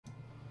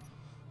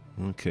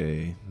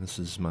Okay, this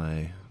is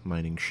my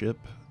mining ship,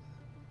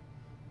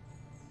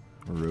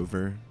 or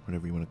rover,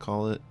 whatever you want to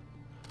call it.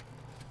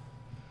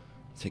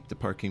 Take the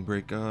parking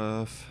brake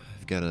off.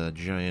 I've got a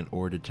giant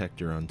ore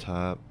detector on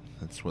top.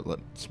 That's what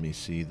lets me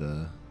see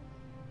the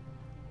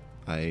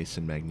ice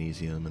and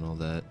magnesium and all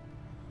that.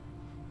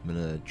 I'm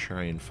gonna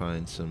try and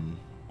find some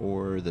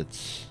ore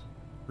that's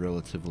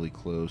relatively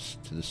close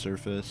to the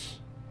surface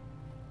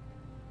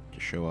to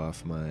show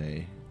off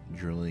my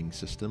drilling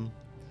system.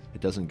 It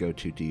doesn't go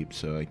too deep,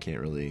 so I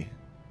can't really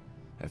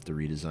have to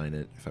redesign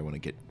it if I want to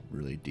get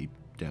really deep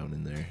down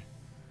in there.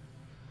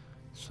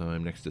 So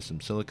I'm next to some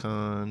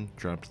silicon,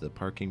 dropped the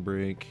parking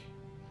brake.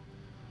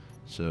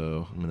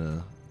 So I'm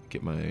gonna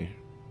get my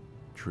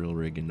drill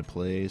rig into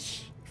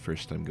place.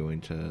 First I'm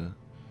going to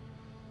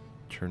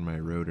turn my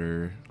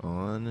rotor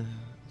on.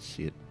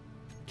 See it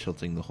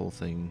tilting the whole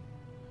thing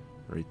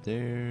right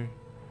there.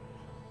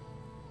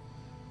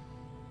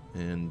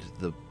 And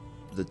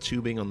the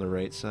tubing on the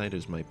right side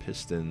is my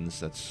pistons.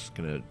 That's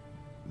gonna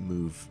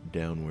move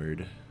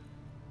downward.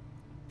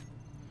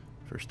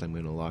 First I'm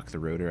gonna lock the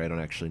rotor. I don't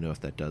actually know if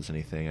that does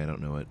anything. I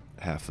don't know what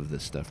half of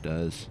this stuff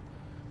does.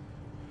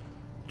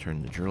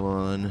 Turn the drill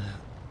on.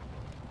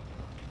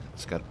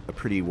 It's got a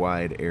pretty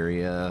wide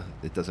area.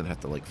 It doesn't have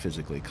to like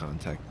physically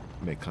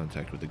make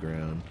contact with the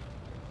ground.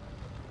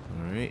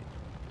 Alright.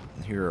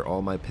 Here are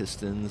all my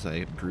pistons.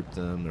 I grouped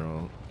them. They're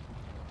all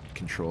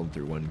controlled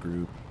through one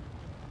group.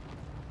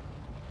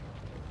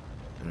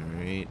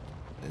 Alright,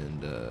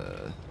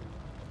 and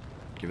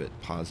give it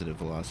positive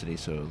velocity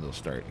so they'll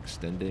start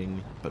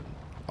extending, but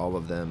all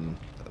of them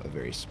a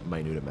very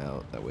minute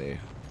amount, that way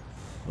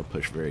they'll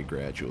push very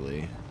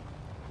gradually.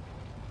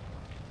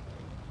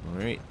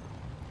 Alright,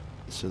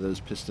 so those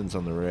pistons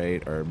on the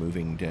right are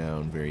moving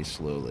down very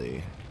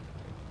slowly.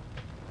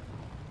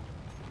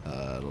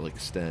 It'll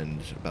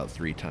extend about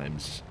 3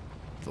 times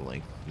the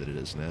length that it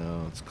is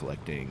now. It's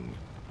collecting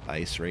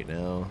ice right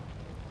now.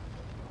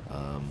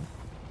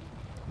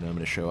 Now I'm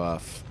going to show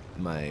off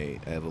I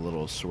have a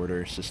little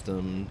sorter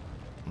system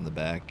on the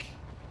back.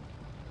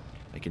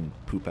 I can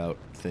poop out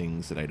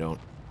things that I don't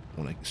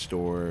want to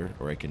store,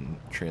 or I can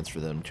transfer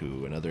them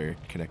to another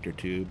connector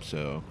tube.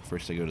 So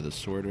first I go to the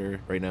sorter.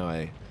 Right now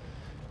I'm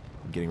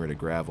getting rid of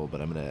gravel, but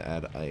I'm going to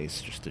add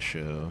ice just to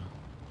show.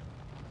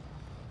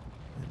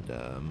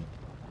 And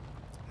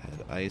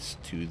add ice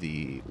to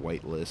the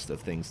white list of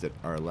things that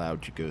are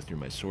allowed to go through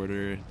my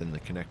sorter. Then the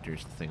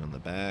connector's the thing on the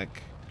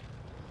back.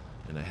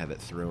 And I have it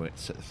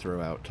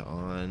throw out to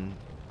on,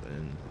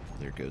 and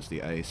there goes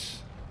the ice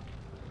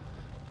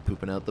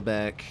pooping out the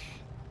back.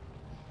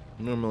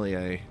 Normally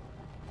I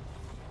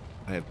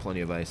have plenty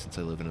of ice since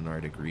I live in an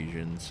Arctic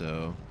region,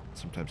 so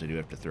sometimes I do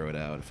have to throw it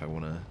out if I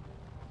want to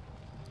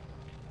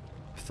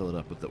fill it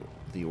up with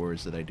the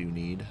ores that I do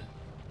need.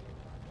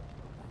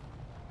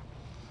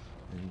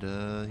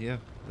 And yeah,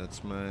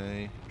 that's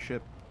my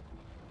ship.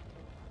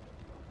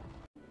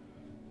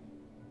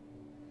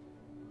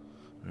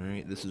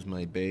 Alright, this is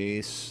my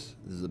base.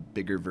 This is a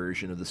bigger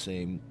version of the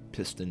same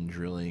piston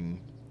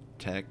drilling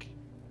tech.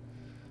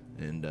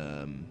 And,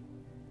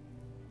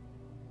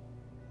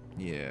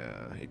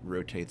 yeah, it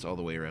rotates all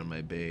the way around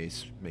my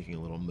base, making a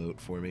little moat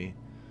for me.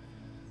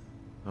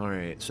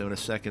 Alright, so in a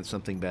second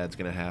something bad's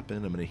gonna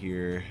happen. I'm gonna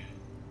hear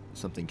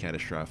something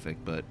catastrophic,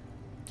 but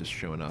just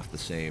showing off the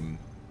same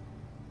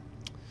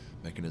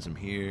mechanism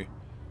here.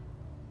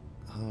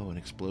 Oh, an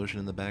explosion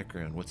in the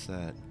background. What's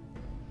that?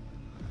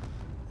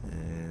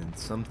 And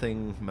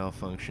something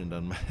malfunctioned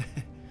on my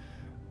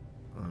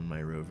on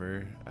my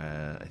rover.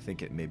 I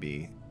think it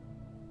maybe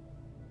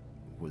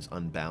was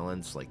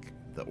unbalanced, like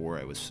the ore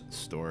I was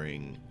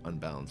storing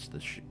unbalanced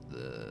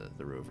the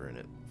rover, and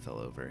it fell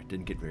over. It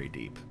didn't get very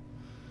deep,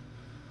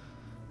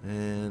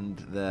 and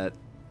that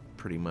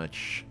pretty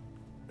much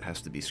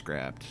has to be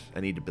scrapped.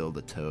 I need to build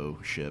a tow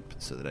ship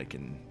so that I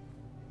can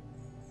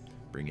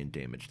bring in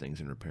damaged things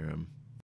and repair them.